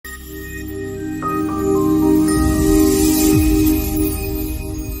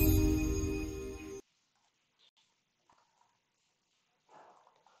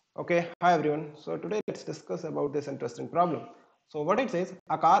Okay, hi everyone. So today let's discuss about this interesting problem. So what it says,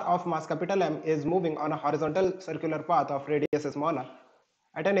 a car of mass capital M is moving on a horizontal circular path of radius small r.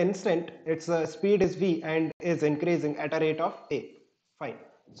 At an instant, its speed is v and is increasing at a rate of a. Fine.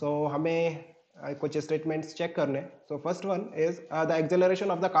 So हमें कुछ statements check करने. So first one is the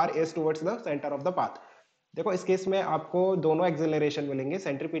acceleration of the car is towards the center of the path. देखो इस case में आपको दोनों acceleration मिलेंगे,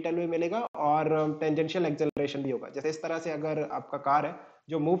 centripetal भी मिलेगा और टेंजेंशियल एक्सेलरेशन भी होगा. जैसे इस तरह से अगर आपका कार है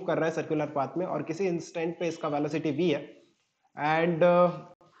जो मूव कर रहा है सर्कुलर पाथ में और किसी इंस्टेंट पे इसका वेलोसिटी v है एंड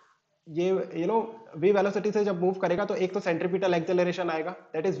ये v वेलोसिटी से जब मूव करेगा तो एक तो सेंट्रीपिटल एक्सेलरेशन आएगा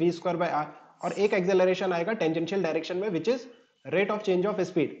that is v square by r और एक एक्सेलरेशन आएगा टेंजेंशियल डायरेक्शन में which is rate of change of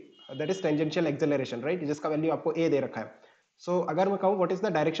speed that is tangential acceleration right जिसका वैल्यू आपको a दे रखा है. सो अगर मैं कहूँ what is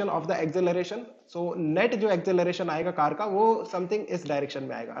the direction of the acceleration, so net जो एक्सेलरेशन आएगा कार का वो समथिंग इस डायरेक्शन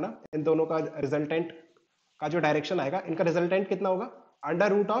में आएगा, है ना. इन दोनों का रिजल्टेंट का जो डायरेक्शन आएगा इनका रिजल्टेंट कितना होगा,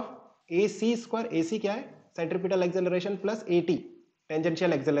 under root of A C square. ए सी क्या है, centripetal acceleration plus A T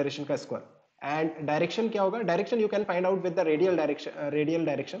tangential acceleration का स्क्वायर. एंड डायरेक्शन क्या होगा, direction you can find out with the radial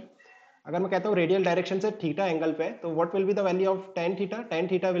direction. अगर मैं कहता हूँ रेडियल डायरेक्शन से थीटा एंगल पे तो what will be the value of tan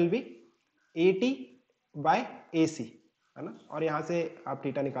theta will be A T bye ए सी, है ना. और यहाँ से आप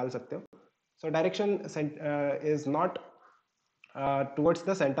थीटा निकाल सकते हो. So direction is not towards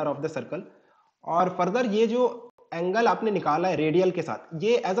the centre of the circle. और फर्दर ये जो एंगल आपने निकाला है रेडियल के साथ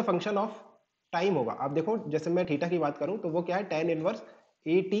ये as a function of time होगा. आप देखो जैसे मैं थीटा की बात करूं तो वो क्या है, tan inverse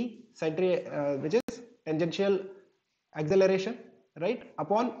A T Sentry which is tangential acceleration right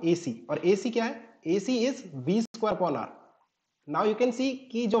upon ए सी. और ए सी क्या है, ए सी is we square upon are. Now you can see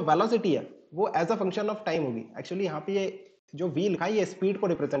कि जो वेलोसिटी है वो as a function of time होगी. एक्चुअली यहाँ पे ये जो v लिखा है ये स्पीड को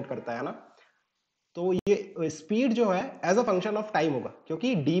रिप्रेजेंट करता है ना. तो ये स्पीड जो है as a function of time होगा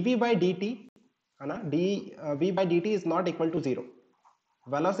क्योंकि dv बाई डी टी है ना, v by dt is not equal to zero.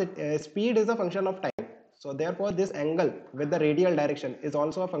 Velocity speed is a function of time, so therefore this angle with the radial direction is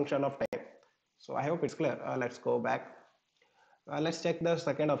also a function of time. So I hope it's clear. Let's go back. Let's check the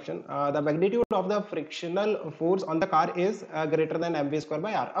second option. The magnitude of the frictional force on the car is greater than mv square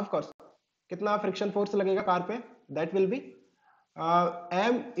by r. Of course कितना friction force लगेगा car पे, that will be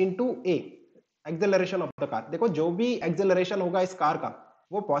m into a acceleration of the car. देखो जो भी acceleration होगा इस car का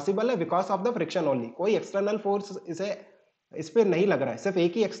वो पॉसिबल है because of the friction only. कोई एक्सटर्नल फोर्स इस पे नहीं लग रहा है, सिर्फ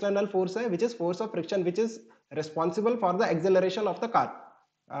एक ही एक्सटर्नल फोर्स है which is force of friction which is responsible for the acceleration of the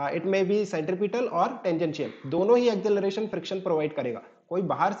car. It may be centripetal और टेंजेंशियल, दोनों ही एक्सेलरेशन फ्रिक्शन प्रोवाइड करेगा. कोई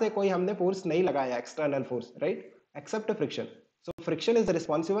बाहर से कोई हमने फोर्स नहीं लगाया external force right accept friction. So friction is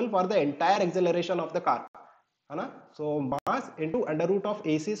responsible for the entire acceleration of the car, है ना. सो mass into under root of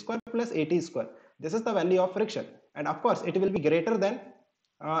A C square plus A T square, this is the value of friction and of course it will be greater than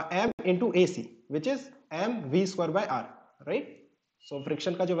m into ac which is m v square by r right. so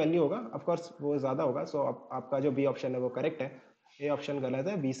friction का जो value होगा of course वो ज्यादा होगा. so आपका जो b option है वो करेक्ट है, a ऑप्शन गलत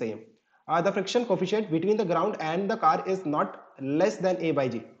है, b सही है. the friction coefficient between the ground and the car is not less than a by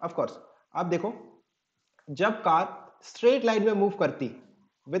g. of course आप देखो जब कार स्ट्रेट लाइन में मूव करती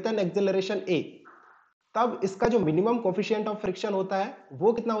with an acceleration a तब इसका जो मिनिमम कोफिशिएंट ऑफ फ्रिक्शन होता है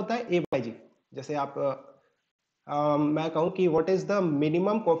वो कितना होता है, a by g. जैसे आप मैं कहूं कि what is the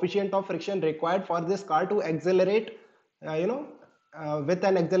minimum coefficient of friction required for this car to accelerate with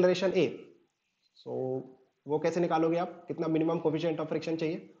an acceleration ए. सो वो कैसे निकालोगे आप, कितना मिनिमम कोफिशिएंट ऑफ फ्रिक्शन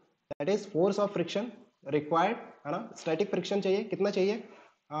चाहिए, that is force of friction required, है ना. स्टैटिक फ्रिक्शन चाहिए, कितना चाहिए,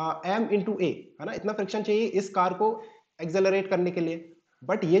 m इंटू ए, है ना. इतना फ्रिक्शन चाहिए इस कार को एक्सेलरेट करने के लिए.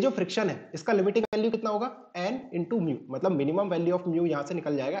 बट ये जो फ्रिक्शन है इसका लिमिटिंग वैल्यू कितना होगा, n इंटू म्यू, मतलब मिनिमम वैल्यू ऑफ म्यू यहां से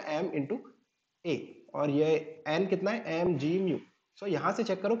निकल जाएगा m इंटू ए और ये n कितना है, एम जी म्यू. सो यहां से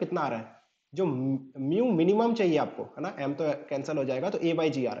चेक करो कितना आ रहा है, जो म्यू मिनिमम चाहिए आपको, है ना. m तो कैंसिल हो जाएगा तो a बाई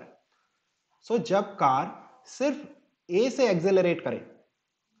जी आ रहा है. सो जब कार सिर्फ a से एक्सेलरेट करे,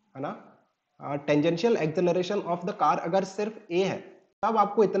 है ना, tangential acceleration of the car अगर सिर्फ a है तब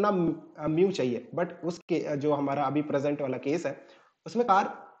आपको इतना म्यू चाहिए. बट उसके जो हमारा अभी प्रेजेंट वाला केस है उसमें कार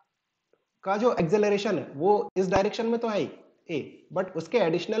का जो एक्सेलरेशन है वो इस डायरेक्शन में तो है ही a, बट उसके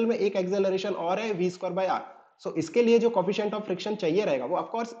एडिशनल में एक एक्सेलरेशन और है v स्क्वायर बाय r. सो इसके लिए जो कोफिशिएंट ऑफ फ्रिक्शन चाहिए रहेगा वो ऑफ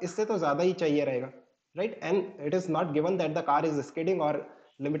कोर्स इससे तो ज्यादा ही चाहिए रहेगा right. And it is not given that the car is skidding और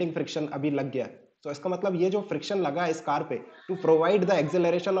लिमिटिंग फ्रिक्शन अभी लग गया है. सो इसका मतलब ये जो फ्रिक्शन लगा है इस कार पे to provide the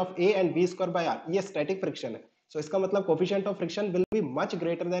acceleration of a and v square by r ये स्टैटिक फ्रिक्शन है. सो इसका मतलब coefficient of friction will be much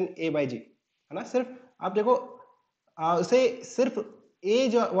greater than a by जी, है ना. सिर्फ आप देखो उसे सिर्फ ए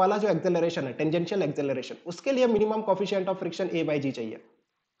जो वाला जो एक्सेलरेशन है टेंजेंशियल एक्सेलरेशन उसके लिए minimum coefficient of friction a by g चाहिए.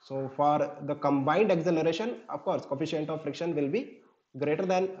 So for the combined acceleration of course coefficient of friction will be greater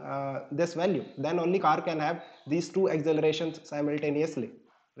than this value, then only car can have these two accelerations simultaneously,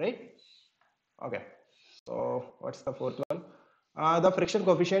 right? Okay, so what's the fourth one? The friction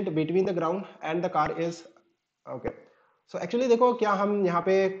coefficient between the ground and the car is okay. So actually देखो, क्या हम यहाँ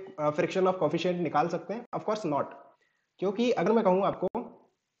पे friction of coefficient निकाल सकते हैं? Of course not, क्योंकि अगर मैं कहूँ आपको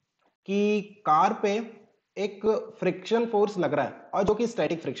कि कार पे एक फ्रिक्शन फोर्स लग रहा है और जो कि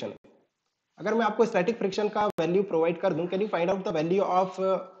स्टैटिक फ्रिक्शन है, अगर मैं आपको स्टैटिक फ्रिक्शन का वैल्यू प्रोवाइड कर दूं, can you find out the value of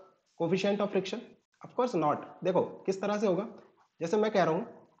coefficient of friction? Of course not. देखो किस तरह से होगा, जैसे मैं कह रहा हूं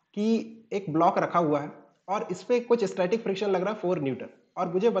कि एक ब्लॉक रखा हुआ है और इस पे कुछ स्टैटिक फ्रिक्शन लग रहा है 4 न्यूटन,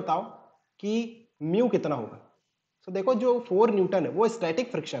 और मुझे बताओ कि म्यू कितना होगा। तो देखो जो 4 न्यूटन है वो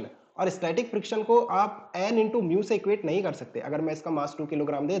स्टैटिक फ्रिक्शन है, और स्टैटिक फ्रिक्शन को आप एन इंटू म्यू से इक्वेट नहीं कर सकते। अगर मैं इसका मास 2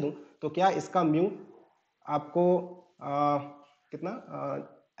 किलोग्राम दे दूं तो क्या इसका म्यू आपको कितना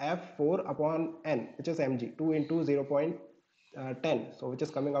F4/n which is mg 2 into 0.10, so which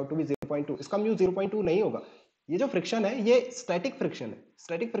is coming out to be 0.2, इसका म्यू 0.2 नहीं होगा। ये जो फ्रिक्शन है ये स्टैटिक फ्रिक्शन है,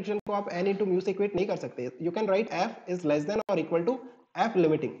 स्टैटिक फ्रिक्शन को आप n इंटू म्यू से इक्वेट नहीं कर सकते। You can write F is less than और equal to F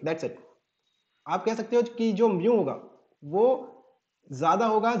limiting, that's it. आप कह सकते हो कि जो म्यू होगा वो ज्यादा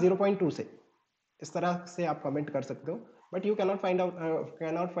होगा 0.2 से, इस तरह से आप कमेंट कर सकते हो, but you cannot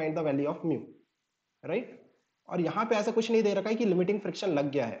find the value of mu, right? और यहाँ पे ऐसा कुछ नहीं दे रखा है कि लिमिटिंग फ्रिक्शन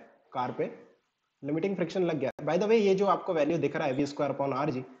लग गया है कार पे, लिमिटिंग फ्रिक्शन लग गया है। बाय द वे ये जो आपको वैल्यू दिख रहा है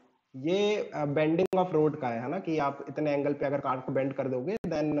v²/rg, ये बेंडिंग ऑफ रोड का है ना, कि आप इतने एंगल पे अगर कार को बेंड कर दोगे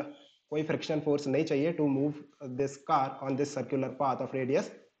देन कोई फ्रिक्शन फोर्स नहीं चाहिए to move this car on this circular path of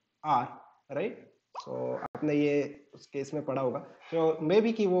radius r, right? सो आपने ये उस केस में पढ़ा होगा। तो मे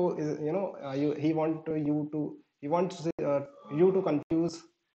बी कि वो you know he wants you to confuse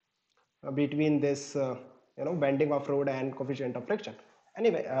between this bending of road and coefficient of friction.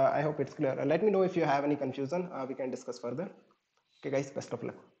 Anyway, I hope it's clear. Let me know if you have any confusion. We can discuss further. Okay guys, best of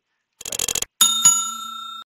luck.